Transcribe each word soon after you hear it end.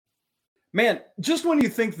Man, just when you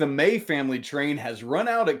think the May family train has run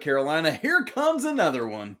out at Carolina, here comes another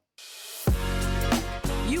one.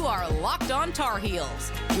 You are Locked On Tar Heels,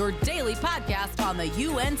 your daily podcast on the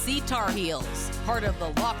UNC Tar Heels, part of the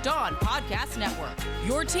Locked On Podcast Network,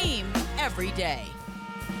 your team every day.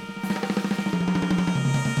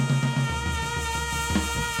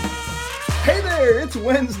 Hey there, it's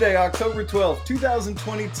Wednesday, October 12th,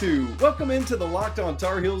 2022. Welcome into the Locked On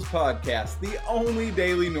Tar Heels podcast, the only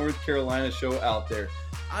daily North Carolina show out there.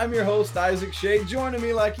 I'm your host, Isaac Shea. Joining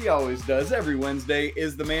me like he always does every Wednesday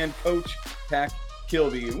is the man, Coach Pack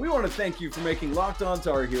Kilby. And we want to thank you for making Locked On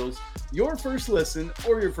Tar Heels your first listen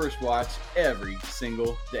or your first watch every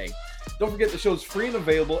single day. Don't forget the show's free and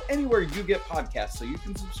available anywhere you get podcasts, so you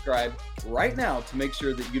can subscribe right now to make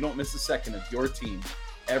sure that you don't miss a second of your team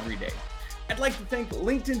every day. I'd like to thank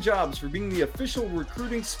LinkedIn Jobs for being the official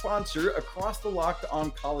recruiting sponsor across the Locked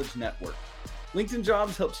On College network. LinkedIn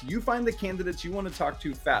Jobs helps you find the candidates you want to talk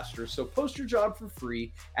to faster, so post your job for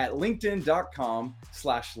free at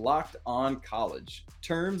linkedin.com/lockedoncollege.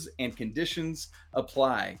 Terms and conditions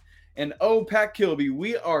apply. And Pat Kilby,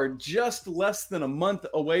 we are just less than a month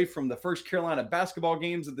away from the first Carolina basketball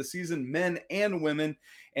games of the season, men and women.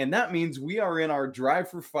 And that means we are in our Drive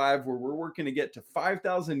for 5, where we're working to get to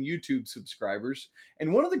 5,000 YouTube subscribers.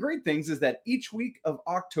 And one of the great things is that each week of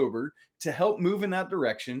October, to help move in that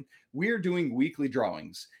direction, we are doing weekly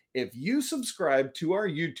drawings. If you subscribe to our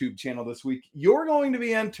YouTube channel this week, you're going to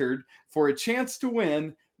be entered for a chance to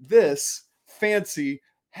win this fancy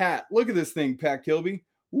hat. Look at this thing, Pat Kilby.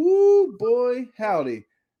 Woo, boy, howdy.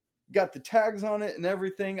 Got the tags on it and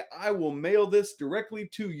everything. I will mail this directly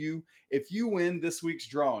to you if you win this week's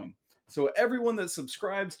drawing. So everyone that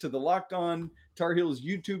subscribes to the Locked On Tar Heels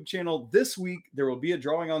YouTube channel this week, there will be a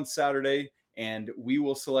drawing on Saturday, and we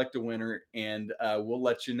will select a winner, and we'll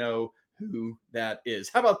let you know who that is.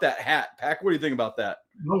 How about that hat, Pack? What do you think about that?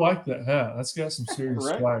 I like that hat. That's got some serious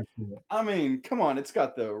Right? swag to it. I mean, come on. It's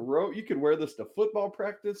got the rope. You could wear this to football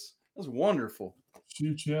practice. That's wonderful.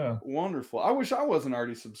 Shoot, yeah. Wonderful. I wish I wasn't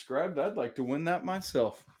already subscribed. I'd like to win that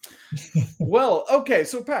myself. Well, okay.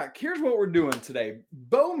 So, Pack, here's what we're doing today.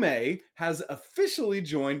 Bo May has officially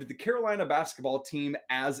joined the Carolina basketball team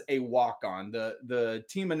as a walk-on. The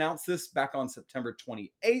team announced this back on September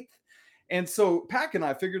 28th. And so Pack and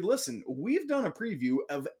I figured, listen, we've done a preview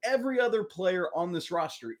of every other player on this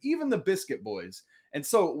roster, even the Biscuit Boys. And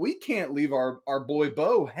so we can't leave our boy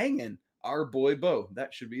Bo hanging. Our boy Bo.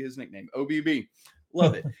 That should be his nickname, OBB.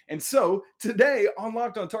 Love it. And so today on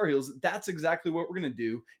Locked On Tar Heels, that's exactly what we're going to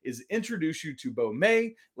do, is introduce you to Bo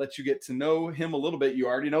May, let you get to know him a little bit. You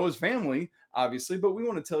already know his family, obviously, but we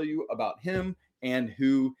want to tell you about him and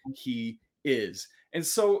who he is. And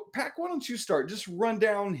so, Pack, why don't you start? Just run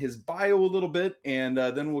down his bio a little bit, and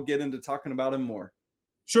then we'll get into talking about him more.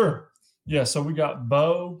 Sure. Yeah, so we got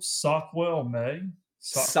Bo Sockwell May.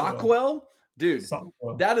 Sockwell? Dude,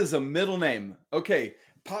 Sockwell. That is a middle name. Okay,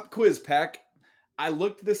 pop quiz, Pack. I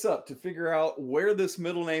looked this up to figure out where this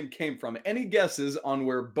middle name came from. Any guesses on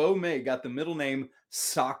where Bo May got the middle name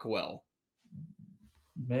Sockwell?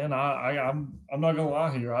 Man, I'm not gonna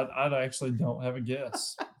lie here. I actually don't have a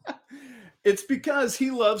guess. It's because he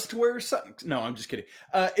loves to wear socks. No, I'm just kidding.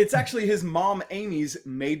 It's actually his mom Amy's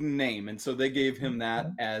maiden name, and so they gave him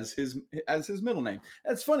that as his middle name.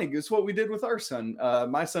 That's funny. It's what we did with our son.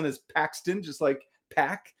 My son is Paxton, just like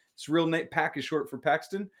Pack. His real name, Pack, is short for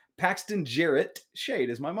Paxton. Paxton Jarrett Shade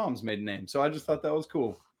is my mom's maiden name, so I just thought that was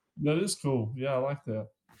cool. That is cool. Yeah, I like that.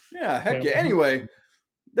 Yeah, heck yeah. Anyway,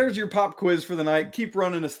 there's your pop quiz for the night. Keep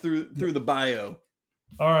running us through the bio.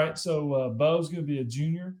 All right, so Bo's going to be a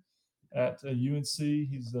junior at UNC.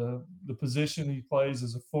 He's the position he plays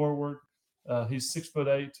as a forward. He's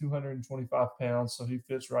 6'8", 225 pounds, so he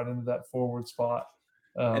fits right into that forward spot.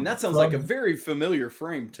 And that sounds like a very familiar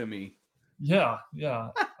frame to me. Yeah.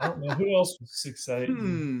 I don't know who else was 6'8",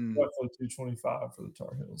 roughly 225 for the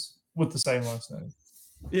Tar Heels with the same last name.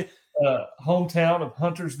 Yeah. Hometown of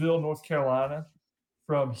Huntersville, North Carolina,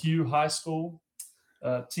 from Hugh High School,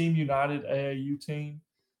 Team United AAU team.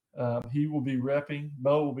 Bo will be repping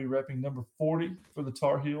number 40 for the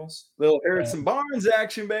Tar Heels. Little Harrison Barnes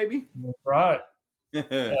action, baby. That's right.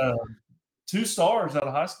 2 stars out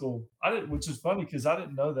of high school. Which is funny because I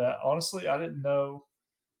didn't know that. Honestly, I didn't know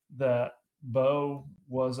that Bo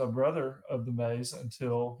was a brother of the Mays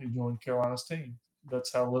until he joined Carolina's team.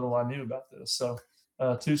 That's how little I knew about this. So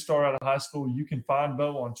 2-star out of high school. You can find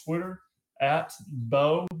Bo on Twitter at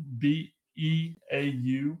Bo, BEAU_May.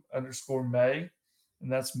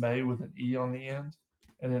 And that's May with an E on the end.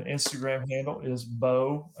 And then Instagram handle is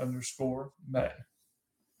Bo_May.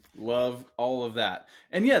 Love all of that.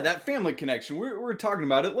 And yeah, that family connection, we're talking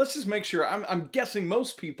about it. Let's just make sure. I'm guessing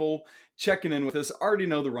most people checking in with us already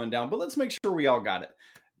know the rundown, but let's make sure we all got it.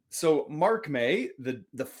 So Mark May,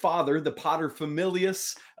 the father, the pater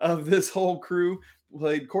familias of this whole crew,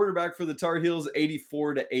 played quarterback for the Tar Heels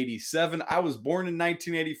 84 to 87. I was born in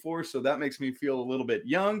 1984, so that makes me feel a little bit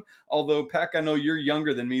young. Although, Pack, I know you're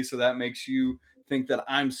younger than me, so that makes you think that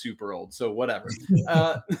I'm super old. So whatever.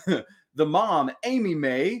 The mom, Amy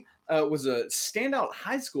May, was a standout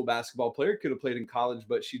high school basketball player. Could have played in college,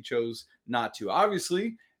 but she chose not to.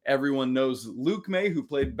 Obviously, everyone knows Luke May, who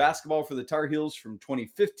played basketball for the Tar Heels from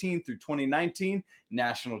 2015 through 2019,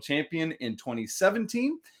 national champion in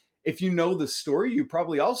 2017. If you know the story, you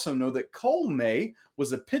probably also know that Cole May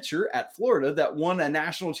was a pitcher at Florida that won a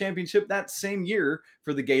national championship that same year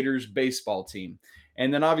for the Gators baseball team.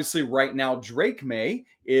 And then obviously right now, Drake May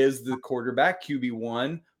is the quarterback,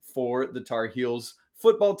 QB1 for the Tar Heels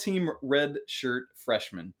football team, red shirt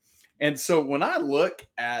freshman. And so when I look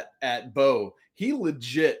at Bo, he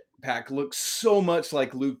legit, Pack, looks so much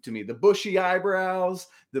like Luke to me. The bushy eyebrows,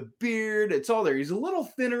 the beard, it's all there. He's a little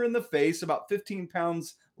thinner in the face, about 15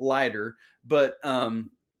 pounds lighter. But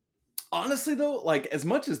honestly, though, like as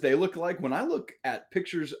much as they look alike, when I look at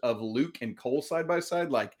pictures of Luke and Cole side by side,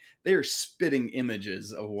 like they are spitting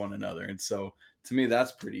images of one another. And so to me,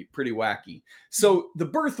 that's pretty wacky. So the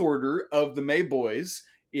birth order of the May boys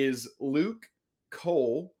is Luke,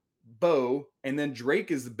 Cole, Bo, and then Drake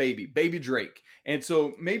is the baby Drake. And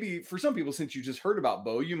so maybe for some people, since you just heard about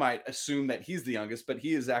Bo, you might assume that he's the youngest, but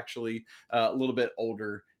he is actually a little bit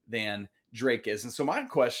older than Drake is. And so my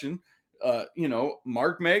question,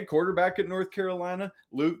 Mark May, quarterback at North Carolina,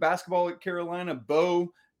 Luke, basketball at Carolina,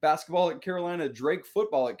 Bo, basketball at Carolina, Drake,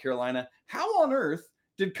 football at Carolina. How on earth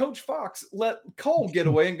did Coach Fox let Cole get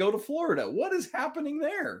away and go to Florida? What is happening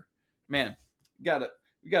there? Man, we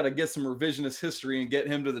got to get some revisionist history and get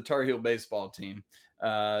him to the Tar Heel baseball team.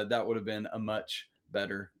 That would have been a much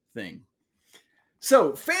better thing.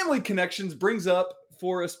 So family connections brings up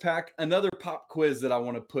for us, Pack, another pop quiz that I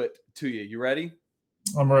want to put to you. You ready?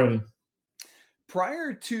 I'm ready.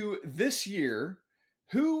 Prior to this year,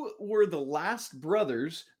 who were the last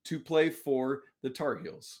brothers to play for the Tar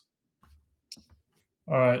Heels?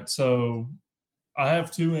 All right. So I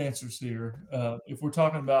have two answers here. If we're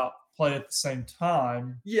talking about play at the same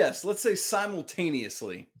time. Yes, let's say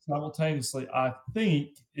simultaneously. Simultaneously, I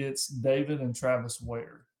think it's David and Travis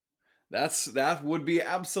Ware. That would be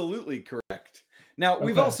absolutely correct. Now,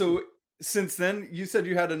 we've also, since then, you said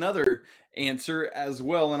you had another answer as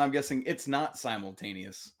well, and I'm guessing it's not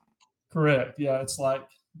simultaneous. Correct. Yeah, it's like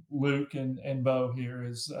Luke and Bo here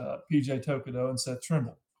is PJ Tokido and Seth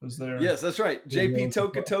Trimble. Yes, that's right. JP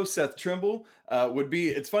Tokido, Seth Trimble would be.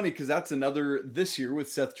 It's funny because that's another this year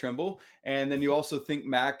with Seth Trimble. And then you also think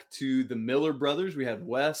back to the Miller brothers. We had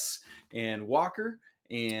Wes and Walker.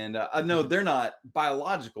 And I know they're not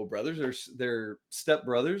biological brothers. They're step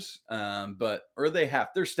brothers,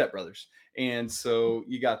 they're step brothers. And so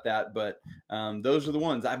you got that. But those are the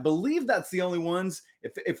ones. I believe that's the only ones.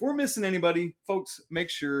 If we're missing anybody, folks, make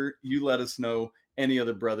sure you let us know any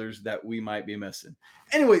other brothers that we might be missing.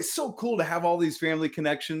 Anyway, so cool to have all these family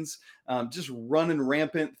connections just running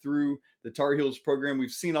rampant through the Tar Heels program.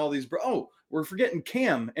 We've seen all these. We're forgetting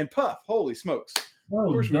Cam and Puff. Holy smokes. Of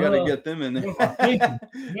course, we got to get them in there.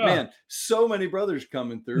 Man, so many brothers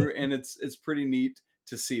coming through, and it's pretty neat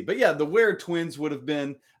to see. But yeah, the Ware twins would have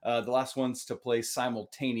been the last ones to play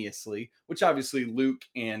simultaneously, which obviously Luke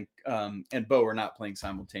and Bo are not playing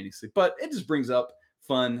simultaneously. But it just brings up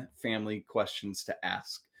fun family questions to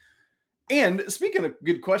ask. And speaking of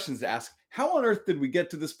good questions to ask, how on earth did we get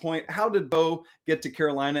to this point? How did Bo get to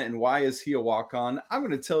Carolina, and why is he a walk-on? I'm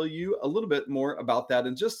going to tell you a little bit more about that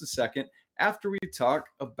in just a second after we talk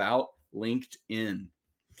about LinkedIn.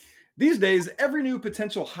 These days, every new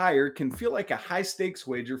potential hire can feel like a high-stakes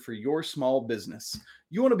wager for your small business.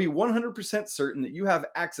 You want to be 100% certain that you have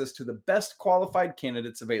access to the best qualified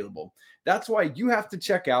candidates available. That's why you have to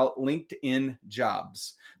check out LinkedIn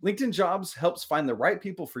Jobs. LinkedIn Jobs helps find the right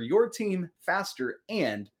people for your team faster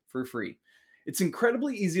and for free. It's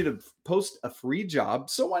incredibly easy to post a free job,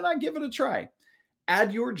 so why not give it a try?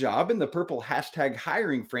 Add your job in the purple hashtag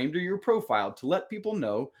hiring frame to your profile to let people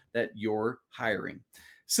know that you're hiring.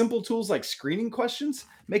 Simple tools like screening questions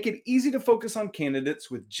make it easy to focus on candidates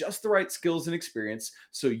with just the right skills and experience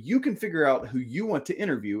so you can figure out who you want to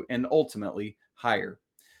interview and ultimately hire.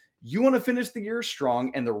 You want to finish the year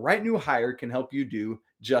strong, and the right new hire can help you do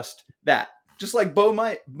just that. just like Bo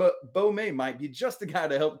May might be just the guy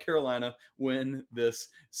to help Carolina win this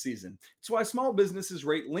season. It's why small businesses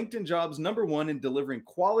rate LinkedIn Jobs #1 in delivering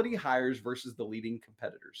quality hires versus the leading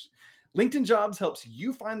competitors. LinkedIn Jobs helps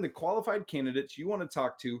you find the qualified candidates you want to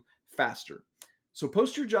talk to faster. So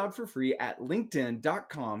post your job for free at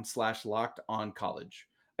linkedin.com/lockedoncollege.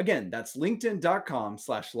 Again, that's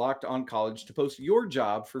linkedin.com/lockedoncollege to post your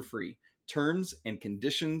job for free. Terms and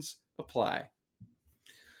conditions apply.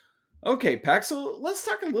 Okay, Pax, so let's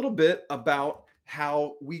talk a little bit about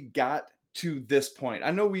how we got to this point. I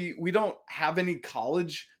know we don't have any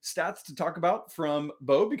college stats to talk about from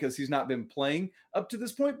Bo because he's not been playing up to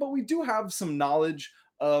this point, but we do have some knowledge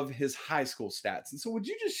of his high school stats. And so would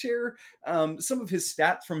you just share some of his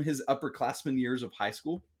stats from his upperclassman years of high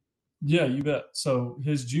school? Yeah, you bet. So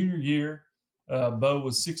his junior year, Bo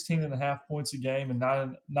was 16.5 points a game and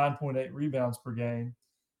 9.8 rebounds per game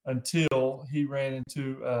until he ran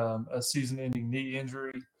into a season-ending knee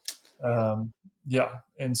injury. And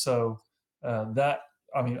so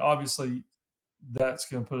obviously that's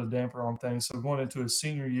going to put a damper on things. So going into his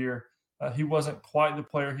senior year, he wasn't quite the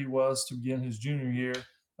player he was to begin his junior year,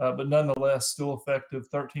 but nonetheless still effective.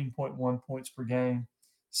 13.1 points per game,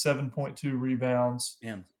 7.2 rebounds.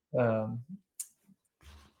 Man.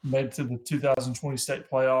 Made it to the 2020 state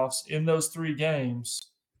playoffs. In those 3 games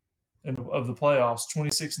of the playoffs,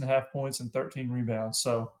 26.5 points and 13 rebounds.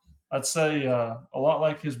 So I'd say a lot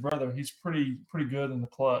like his brother, he's pretty good in the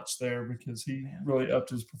clutch there because he really upped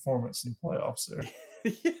his performance in the playoffs there.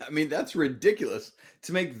 Yeah, I mean, that's ridiculous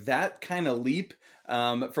to make that kind of leap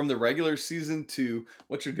from the regular season to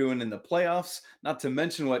what you're doing in the playoffs, not to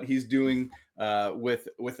mention what he's doing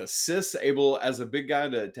with assists, able as a big guy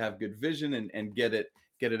to have good vision and get it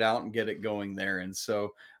out and get it going there. And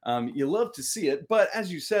so you love to see it. But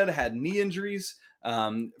as you said, had knee injuries.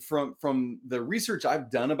 From the research I've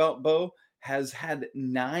done about Bo, has had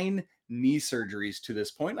 9 knee surgeries to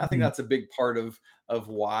this point. I think that's a big part of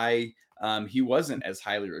why he wasn't as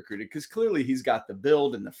highly recruited, because clearly he's got the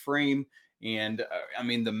build and the frame and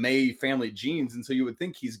the May family genes. And so you would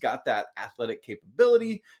think he's got that athletic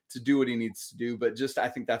capability to do what he needs to do. But just I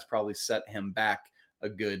think that's probably set him back a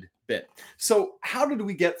good bit. So how did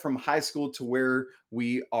we get from high school to where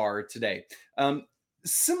we are today?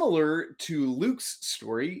 Similar to Luke's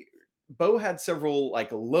story, Bo had several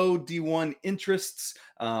like low D1 interests,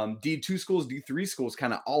 D2 schools, D3 schools,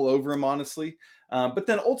 kind of all over him, honestly. But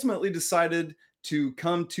then ultimately decided to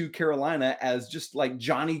come to Carolina as just like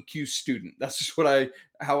Johnny Q student. That's just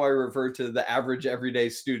how I refer to the average everyday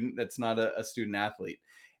student that's not a student athlete.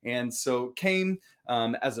 And so came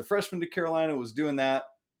as a freshman to Carolina, was doing that.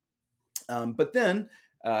 But then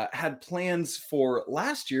had plans for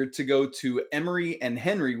last year to go to Emory and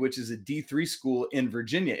Henry, which is a D3 school in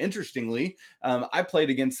Virginia. Interestingly, I played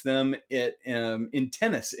against them in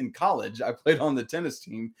tennis in college. I played on the tennis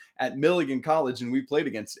team at Milligan College, and we played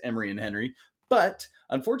against Emory and Henry. But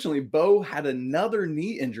unfortunately, Bo had another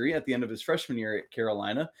knee injury at the end of his freshman year at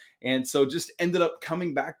Carolina, and so just ended up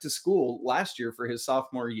coming back to school last year for his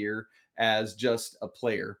sophomore year as just a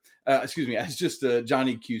player. As just a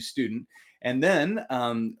Johnny Q student. And then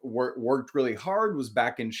worked really hard, was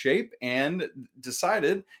back in shape, and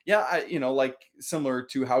decided, like similar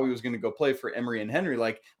to how he was going to go play for Emory and Henry,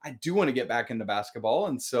 like I do want to get back into basketball.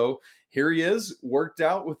 And so here he is, worked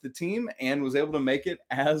out with the team and was able to make it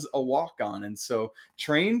as a walk-on. And so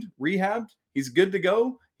trained, rehabbed, he's good to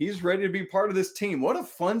go. He's ready to be part of this team. What a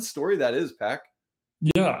fun story that is, Pac.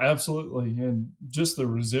 Yeah, absolutely. And just the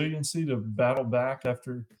resiliency to battle back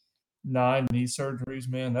after 9 knee surgeries,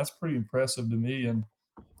 man, that's pretty impressive to me, and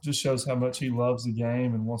just shows how much he loves the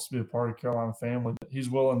game and wants to be a part of Carolina family. He's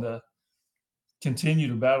willing to continue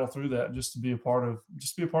to battle through that just to be a part of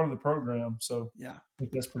the program. So yeah, I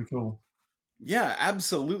think that's pretty cool. Yeah,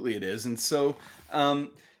 absolutely it is. And so,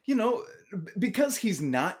 because he's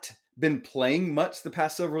not been playing much the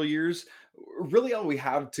past several years, really all we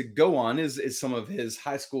have to go on is some of his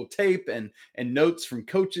high school tape and notes from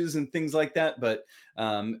coaches and things like that. But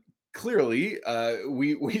clearly,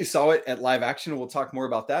 we saw it at live action. We'll talk more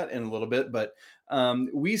about that in a little bit. But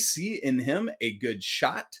we see in him a good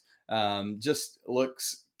shot. Just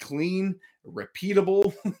looks clean,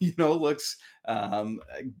 repeatable. Looks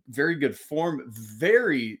very good form.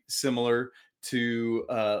 Very similar to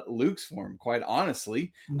Luke's form, quite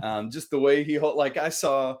honestly. Just the way I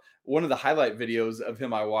saw one of the highlight videos of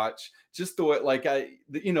him I watch, just the way,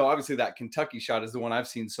 obviously that Kentucky shot is the one I've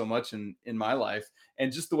seen so much in my life.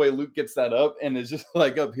 And just the way Luke gets that up and is just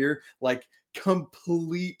like up here, like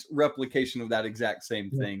complete replication of that exact same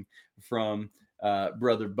thing from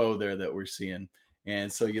brother Bo there that we're seeing.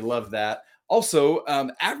 And so you love that. Also,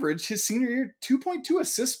 average his senior year 2.2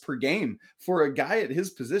 assists per game for a guy at his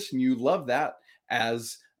position. You love that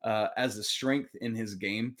as a strength in his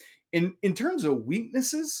game. In terms of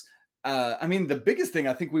weaknesses, I mean, the biggest thing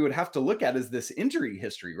I think we would have to look at is this injury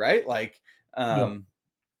history, right? Like, Yeah.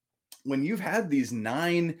 when you've had these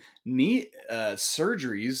 9 knee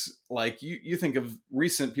surgeries, like you think of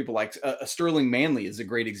recent people like Sterling Manley is a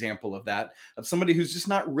great example of that, of somebody who's just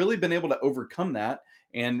not really been able to overcome that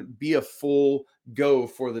and be a full go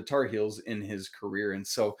for the Tar Heels in his career. And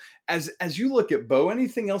so, as you look at Bo,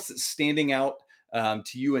 anything else that's standing out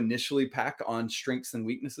to you initially, Pack, on strengths and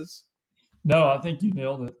weaknesses? No, I think you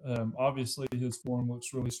nailed it. Obviously, his form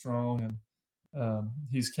looks really strong, and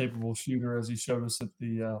he's a capable shooter, as he showed us at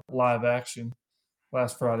the live action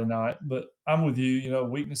last Friday night. But I'm with you. You know,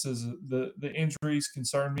 weaknesses, the injuries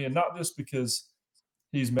concern me, and not just because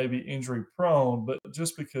he's maybe injury prone, but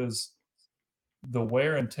just because the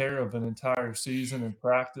wear and tear of an entire season in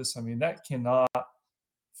practice. I mean, that cannot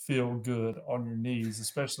feel good on your knees,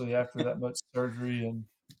 especially after that much surgery and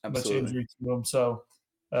much Absolutely. injury to them. So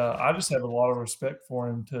I just have a lot of respect for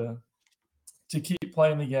him to keep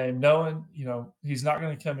playing the game, knowing he's not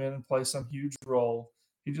going to come in and play some huge role.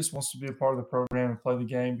 He just wants to be a part of the program and play the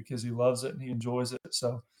game because he loves it and he enjoys it.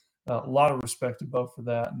 So a lot of respect to Bo for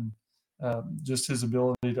that, and just his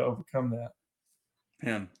ability to overcome that.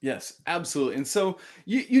 Man, yes, absolutely. And so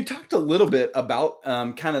you talked a little bit about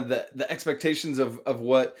kind of the expectations of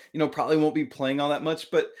what probably won't be playing all that much.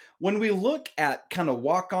 But when we look at kind of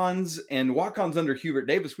walk-ons and walk-ons under Hubert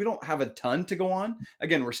Davis, we don't have a ton to go on.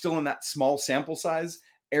 Again, we're still in that small sample size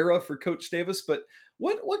era for Coach Davis. But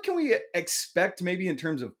what can we expect maybe in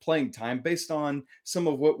terms of playing time based on some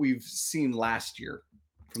of what we've seen last year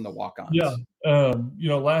from the Yeah,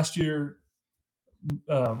 walk-ons? last year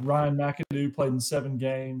Ryan McAdoo played in 7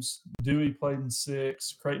 games. Dewey played in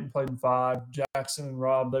 6. Creighton played in 5. Jackson and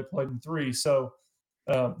Rob, they played in 3. So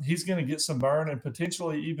he's going to get some burn and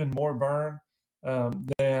potentially even more burn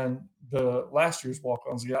than the last year's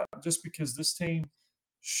walk-ons got, just because this team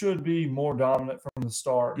should be more dominant from the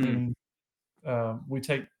start. Mm, Meaning we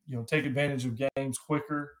take advantage of games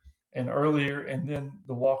quicker and earlier, and then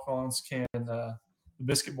the walk-ons the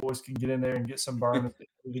Biscuit Boys can get in there and get some burn at the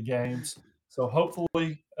end of the games. So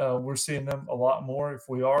hopefully we're seeing them a lot more. If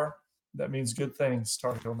we are, that means good things,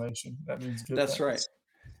 Tar Heel Nation. That means good that's right. things.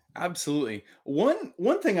 Absolutely. One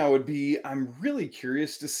thing I'm really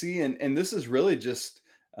curious to see, and this is really just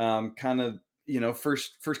kind of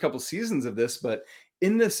first couple seasons of this, but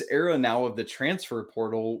in this era now of the transfer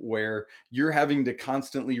portal where you're having to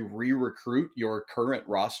constantly re-recruit your current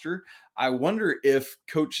roster, I wonder if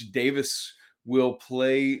Coach Davis will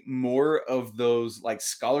play more of those like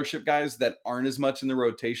scholarship guys that aren't as much in the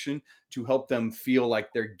rotation to help them feel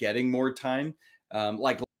like they're getting more time,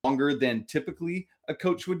 like longer than typically a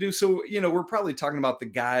coach would do. So, we're probably talking about the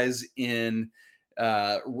guys in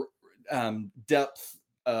depth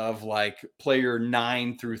of like player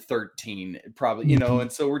 9 through 13, probably, Mhm.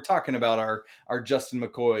 and so we're talking about our Justin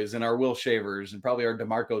McCoys and our Will Shavers and probably our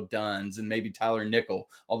DeMarco Dunns and maybe Tyler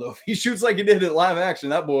Nickel. Although if he shoots like he did at live action,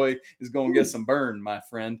 that boy is going to get some burn, my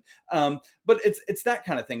friend. But it's that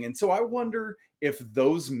kind of thing. And so I wonder if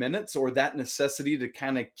those minutes or that necessity to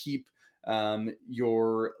kind of keep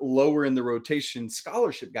your lower in the rotation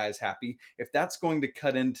scholarship guys happy, if that's going to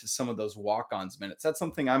cut into some of those walk-ons minutes. That's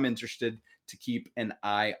something I'm interested to keep an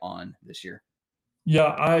eye on this year. Yeah,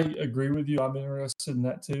 I agree with you. I'm interested in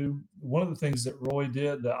that too. One of the things that Roy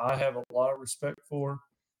did that I have a lot of respect for,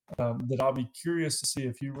 that I'll be curious to see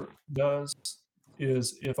if Hubert does,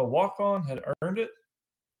 is if a walk-on had earned it,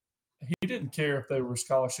 he didn't care if they were a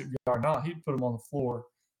scholarship guy or not. He'd put them on the floor.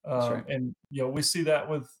 That's right. And we see that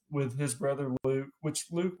with his brother Luke, which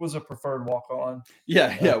Luke was a preferred walk-on.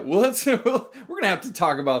 Yeah, Uh, yeah. Well, we're gonna have to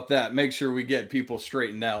talk about that. Make sure we get people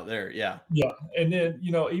straightened out there. Yeah, yeah, and then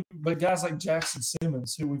but guys like Jackson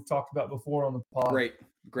Simmons, who we've talked about before on the pod,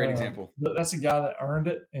 great example. that's a guy that earned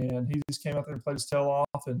it, and he just came out there and played his tail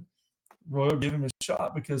off, and Roy will give him a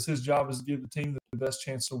shot because his job is to give the team the best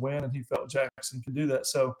chance to win, and he felt Jackson could do that.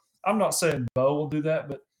 So I'm not saying Bo will do that,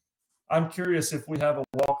 but I'm curious if we have a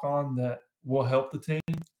walk-on that will help the team,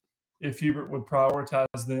 if Hubert would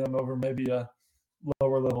prioritize them over maybe a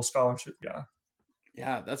lower level scholarship guy.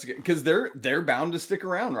 Yeah, that's good because they're bound to stick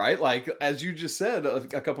around, right? Like as you just said a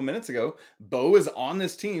couple minutes ago, Bo is on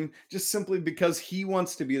this team just simply because he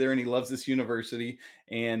wants to be there and he loves this university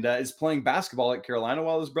and is playing basketball at Carolina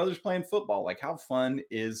while his brother's playing football. Like, how fun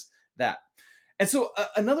is that? And so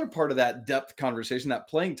another part of that depth conversation, that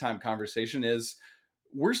playing time conversation, is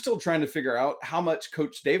we're still trying to figure out how much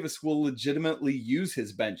Coach Davis will legitimately use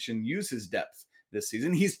his bench and use his depth this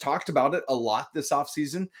season. He's talked about it a lot this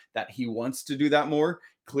offseason that he wants to do that more.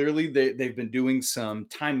 Clearly, they've been doing some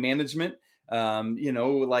time management,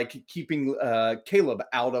 like keeping Caleb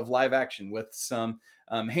out of live action with some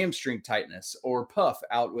hamstring tightness, or Puff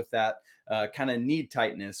out with that kind of knee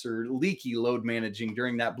tightness, or Leaky load managing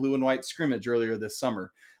during that blue and white scrimmage earlier this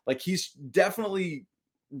summer. Like, he's definitely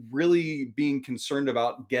really being concerned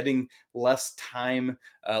about getting less time,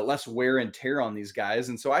 less wear and tear on these guys.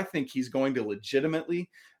 And so I think he's going to legitimately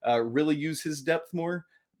really use his depth more.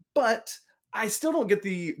 But I still don't get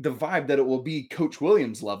the vibe that it will be Coach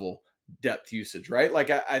Williams level depth usage, right? Like,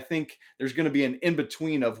 I think there's going to be an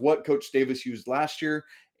in-between of what Coach Davis used last year.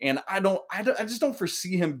 And I just don't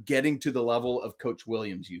foresee him getting to the level of Coach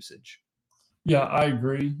Williams usage. Yeah, I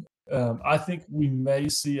agree. I think we may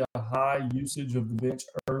see a high usage of the bench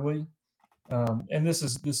early, and this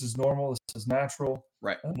is normal. This is natural.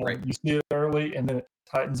 Right. You see it early, and then it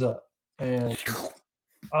tightens up. And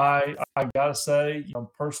I gotta say,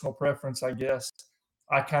 personal preference, I guess,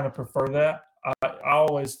 I kind of prefer that. I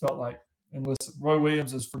always felt like, and listen, Roy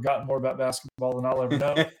Williams has forgotten more about basketball than I'll ever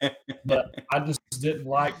know, but I just didn't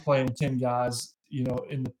like playing 10 guys, in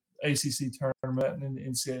the ACC tournament and in the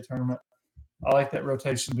NCAA tournament. I like that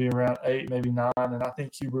rotation to be around 8, maybe 9, and I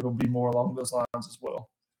think Hubert will be more along those lines as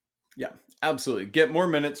well. Yeah, absolutely. Get more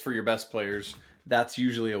minutes for your best players. That's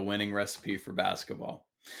usually a winning recipe for basketball.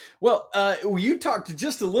 Well, you talked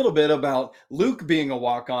just a little bit about Luke being a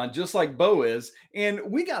walk-on, just like Bo is, and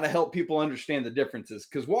we got to help people understand the differences,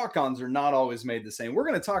 because walk-ons are not always made the same. We're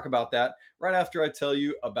going to talk about that right after I tell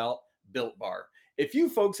you about Built Bar. If you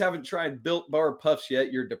folks haven't tried Built Bar Puffs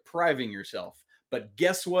yet, you're depriving yourself. But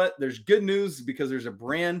guess what? There's good news, because there's a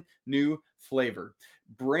brand new flavor.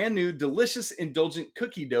 Brand new, delicious, indulgent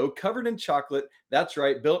cookie dough covered in chocolate. That's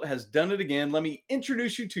right, Built has done it again. Let me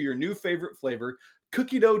introduce you to your new favorite flavor,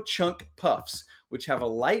 Cookie Dough Chunk Puffs, which have a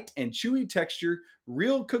light and chewy texture,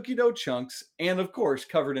 real cookie dough chunks, and of course,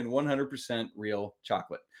 covered in 100% real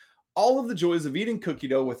chocolate. All of the joys of eating cookie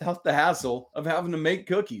dough without the hassle of having to make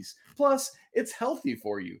cookies. Plus, it's healthy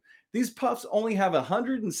for you. These puffs only have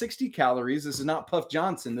 160 calories. This is not Puff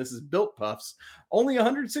Johnson. This is Built Puffs. Only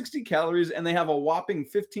 160 calories, and they have a whopping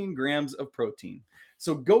 15 grams of protein.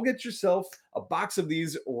 So go get yourself a box of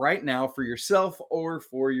these right now for yourself or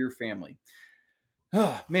for your family.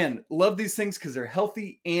 Oh, man, love these things because they're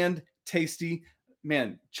healthy and tasty.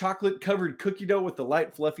 Man, chocolate covered cookie dough with the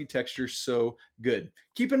light, fluffy texture, so good.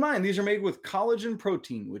 Keep in mind, these are made with collagen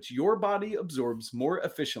protein, which your body absorbs more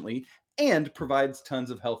efficiently and provides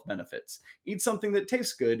tons of health benefits. Eat something that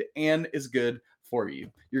tastes good and is good for you.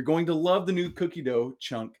 You're going to love the new Cookie Dough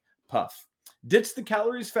Chunk Puff. Ditch the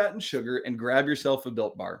calories, fat, and sugar and grab yourself a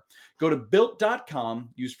Built Bar. Go to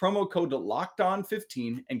Built.com, use promo code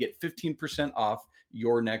LOCKEDON15 and get 15% off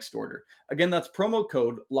your next order. Again, that's promo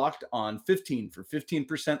code LOCKEDON15 for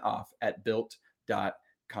 15% off at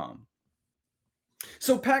Built.com.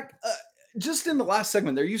 So, Pack, just in the last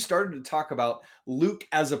segment there, you started to talk about Luke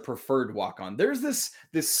as a preferred walk-on. There's this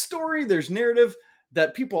story, there's narrative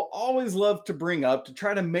that people always love to bring up to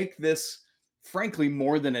try to make this, frankly,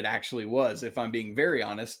 more than it actually was, if I'm being very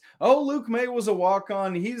honest. Oh, Luke Maye was a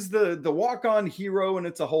walk-on. He's the walk-on hero, and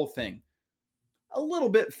it's a whole thing. A little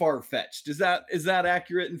bit far-fetched. Is that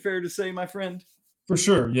accurate and fair to say, my friend? For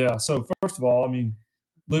sure, yeah. So first of all, I mean,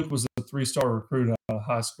 Luke was a 3-star recruit out of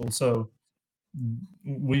high school, so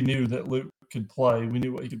we knew that Luke could play. We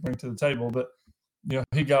knew what he could bring to the table, but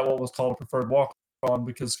he got what was called a preferred walk-on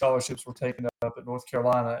because scholarships were taken up at North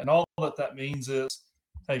Carolina, and all that means is,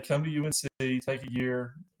 hey, come to UNC, take a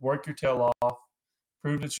year, work your tail off,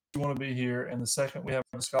 prove that you want to be here, and the second we have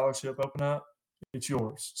a scholarship open up, it's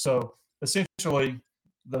yours. So essentially,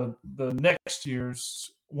 the next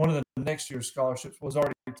year's one of the next year's scholarships was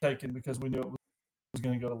already taken because we knew it was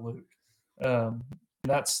going to go to Luke.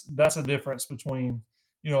 That's a difference between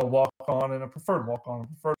a walk-on and a preferred walk-on. A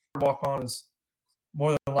preferred walk-on is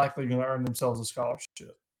more than likely going to earn themselves a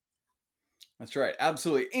scholarship. That's right,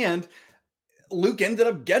 absolutely. And Luke ended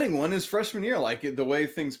up getting one his freshman year. Like, the way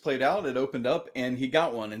things played out, it opened up and he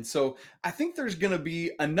got one. And so I think there's going to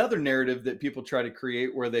be another narrative that people try to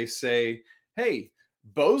create where they say, hey,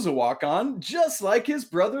 Bo's a walk-on just like his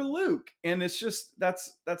brother Luke. And it's just,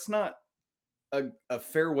 that's not a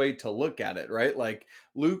fair way to look at it, right? Like,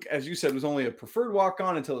 Luke, as you said, was only a preferred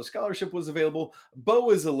walk-on until the scholarship was available.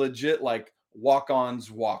 Bo is a legit, like, walk-on's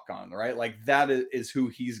walk-on, right? Like, that is who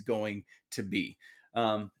he's going to be.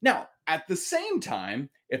 Now, at the same time,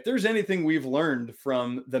 if there's anything we've learned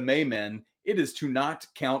from the Maye men it is to not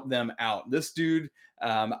count them out. This dude,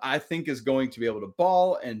 I think, is going to be able to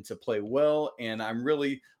ball and to play well. And I'm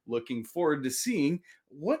really looking forward to seeing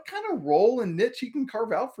what kind of role and niche he can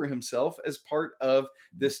carve out for himself as part of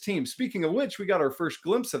this team. Speaking of which, we got our first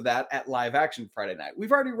glimpse of that at Live Action Friday night.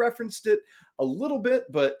 We've already referenced it a little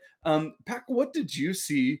bit, but Pack, what did you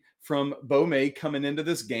see from Bo May coming into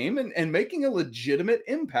this game and making a legitimate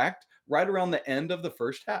impact right around the end of the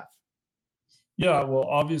first half? Yeah, well,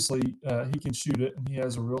 obviously he can shoot it, and he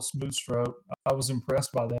has a real smooth stroke. I was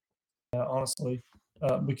impressed by that, honestly,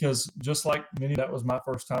 because just like many, that was my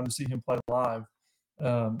first time to see him play live.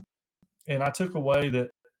 And I took away that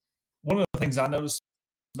one of the things I noticed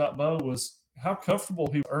about Bo was how comfortable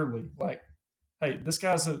he was early. Like, hey, this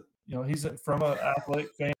guy's he's from an athletic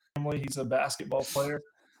family. He's a basketball player.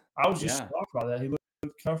 I was just shocked by that. He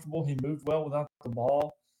looked comfortable. He moved well without the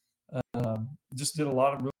ball. Just did a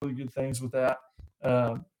lot of really good things with that.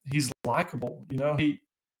 He's likable. He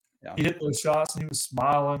hit those shots and he was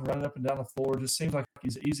smiling, running up and down the floor. Just seems like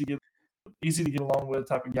he's easy to get along with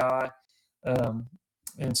type of guy.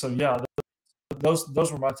 And so, yeah, those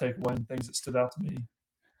were my takeaway and things that stood out to me.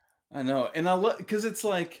 I know. And I love, because it's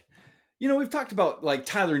like, we've talked about like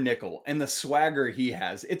Tyler Nickel and the swagger he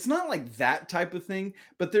has. It's not like that type of thing,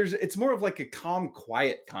 but it's more of like a calm,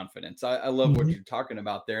 quiet confidence. I love what you're talking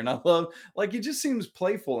about there. And I love, like, he just seems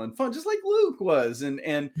playful and fun, just like Luke was.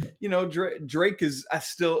 And Drake is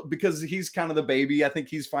still, because he's kind of the baby, I think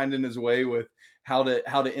he's finding his way with how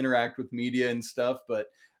to interact with media and stuff. But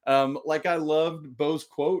like, I loved Bo's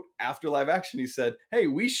quote after Live Action. He said, "Hey,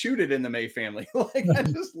 we shoot it in the May family." Like, I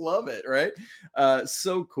just love it. Right.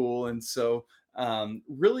 So cool. And so,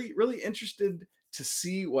 really, really interested to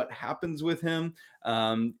see what happens with him.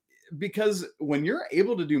 Because when you're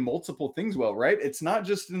able to do multiple things well, right, it's not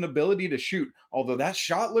just an ability to shoot, although that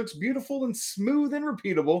shot looks beautiful and smooth and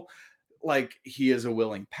repeatable. Like, he is a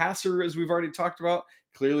willing passer, as we've already talked about,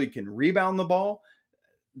 clearly can rebound the ball.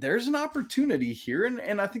 There's an opportunity here,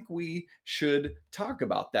 and I think we should talk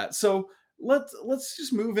about that. So let's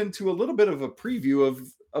just move into a little bit of a preview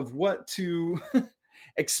of what to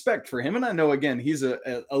expect for him. And I know, again, he's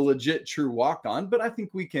a legit true walk-on, but I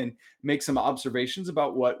think we can make some observations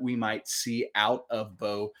about what we might see out of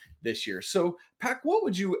Bo this year. So, Pack, what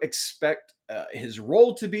would you expect his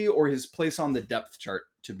role to be, or his place on the depth chart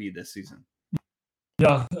to be this season?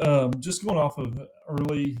 Yeah, just going off of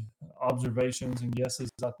early observations and guesses,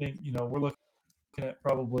 I think, we're looking at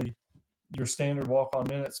probably your standard walk-on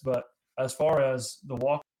minutes. But as far as the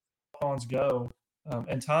walk-ons go,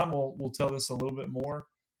 and time will tell this a little bit more,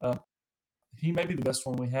 he may be the best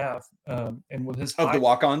one we have. And with his height, of the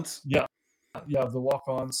walk-ons? Yeah, of the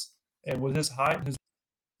walk-ons. And with his height and his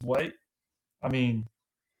weight, I mean,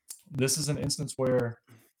 this is an instance where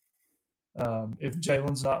if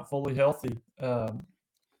Jalen's not fully healthy,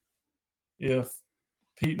 if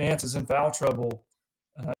Pete Nance is in foul trouble,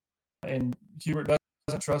 and Hubert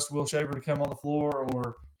doesn't trust Will Shaver to come on the floor,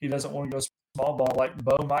 or he doesn't want to go small ball, like,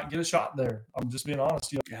 Bo might get a shot there. I'm just being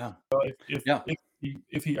honest.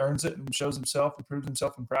 If he earns it and shows himself and proves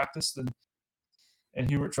himself in practice, and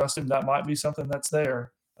Hubert trusts him, that might be something that's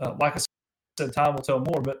there. Like I said, time will tell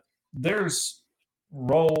more, but there's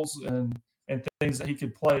roles and things that he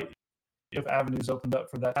could play if avenues opened up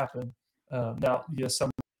for that to happen. Now, yes,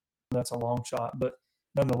 that's a long shot, but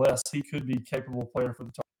nonetheless, he could be a capable player for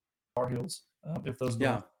the Tar Heels if those open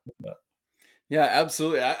up. Yeah,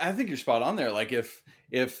 absolutely. I think you're spot on there. Like, if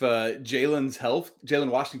Jalen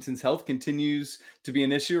Washington's health continues to be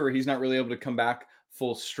an issue, or he's not really able to come back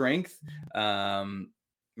full strength,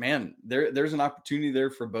 man, there's an opportunity there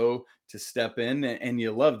for Bo to step in, and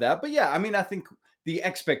you love that. But yeah, I mean, I think the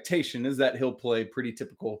expectation is that he'll play pretty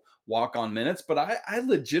typical walk-on minutes, but I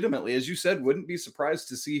legitimately, as you said, wouldn't be surprised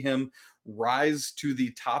to see him rise to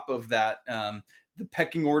the top of that, the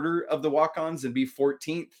pecking order of the walk-ons, and be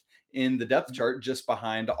 14th in the depth chart, just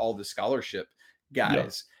behind all the scholarship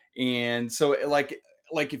guys. Yeah. And so, like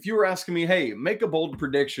if you were asking me, hey, make a bold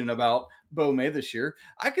prediction about Bo May this year,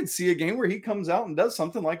 I could see a game where he comes out and does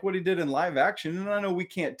something like what he did in Live Action. And I know we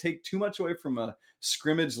can't take too much away from a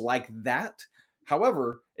scrimmage like that.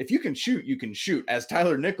 However, if you can shoot, you can shoot, as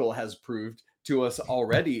Tyler Nickel has proved to us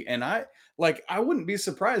already. And I wouldn't be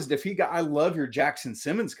surprised if I love your Jackson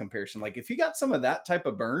Simmons comparison. Like, if he got some of that type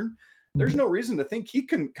of burn, there's no reason to think he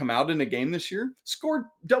couldn't come out in a game this year, score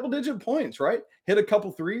double-digit points, right? Hit a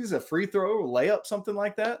couple threes, a free throw, a layup, something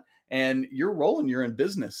like that, and you're rolling, you're in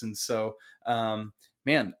business. And so,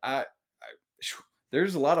 man,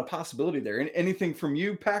 there's a lot of possibility there. Anything from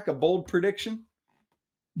you, Pack, a bold prediction?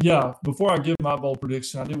 Yeah, before I give my bold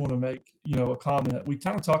prediction, I do want to make, a comment. We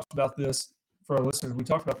kind of talked about this for our listeners. We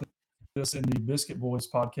talked about this in the Biscuit Boys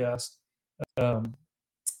podcast.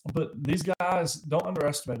 But these guys, don't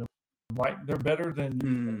underestimate them, right? They're better than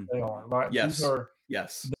you think they are, right? Yes. These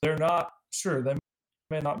they're not, sure, they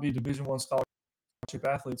may not be Division I scholarship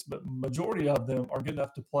athletes, but majority of them are good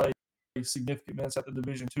enough to play significant minutes at the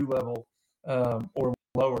Division II level or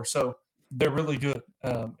lower. So they're really good.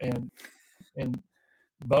 And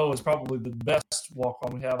Bo is probably the best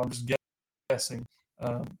walk-on we have. I'm just guessing.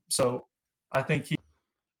 So I think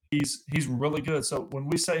he's really good. So when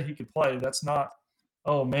we say he could play, that's not,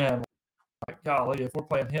 oh man, like golly, if we're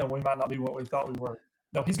playing him, we might not be what we thought we were.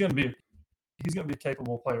 No, he's going to be a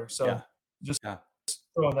capable player. So just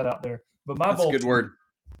throwing that out there. But my that's a good word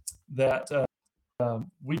that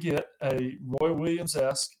we get a Roy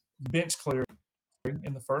Williams-esque bench clearing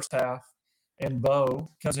in the first half, and Bo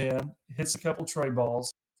comes in, hits a couple tray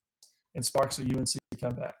balls, and sparks a UNC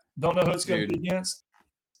comeback. Don't know who it's going to be against.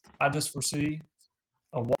 I just foresee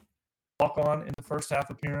a walk-on in the first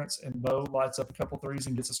half appearance, and Bo lights up a couple threes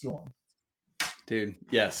and gets us going. Dude,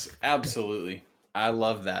 yes, absolutely. I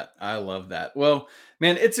love that. Well,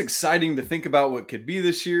 man, it's exciting to think about what could be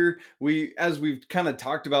this year. As we've kind of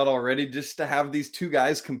talked about already, just to have these two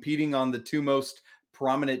guys competing on the two most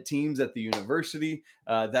prominent teams at the university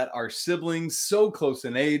that are siblings, so close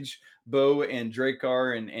in age, Bo and Drake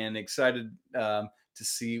are, and excited to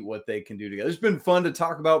see what they can do together. It's been fun to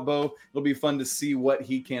talk about Bo. It'll be fun to see what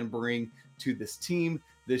he can bring to this team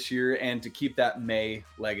this year and to keep that May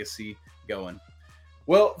legacy going.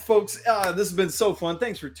 Well, folks, this has been so fun.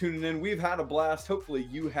 Thanks for tuning in. We've had a blast. Hopefully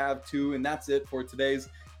you have too. And that's it for today's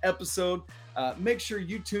episode. Make sure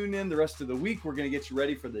you tune in the rest of the week. We're going to get you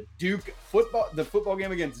ready for the football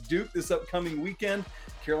game against Duke this upcoming weekend.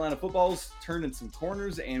 Carolina football's turning some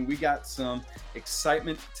corners, and we got some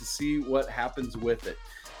excitement to see what happens with it.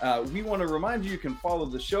 We want to remind you can follow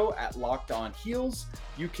the show at Locked On Heels.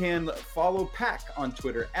 You can follow Pack on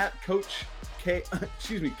Twitter at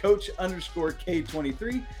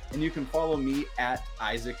Coach_K23, and you can follow me at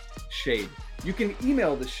Isaac Shade. You can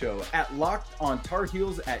email the show at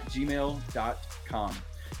lockedontarheels@gmail.com.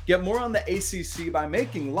 Get more on the ACC by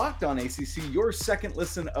making Locked On ACC your second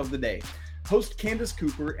listen of the day. Host Candace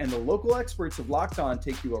Cooper and the local experts of Locked On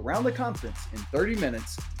take you around the conference in 30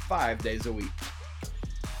 minutes, 5 days a week.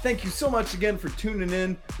 Thank you so much again for tuning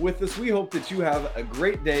in with us. We hope that you have a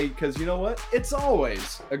great day, because you know what? It's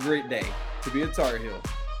always a great day to be a Tar Heel.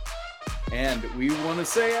 And we want to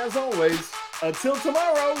say, as always, until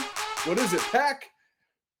tomorrow, what is it, Pack?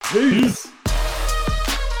 Peace.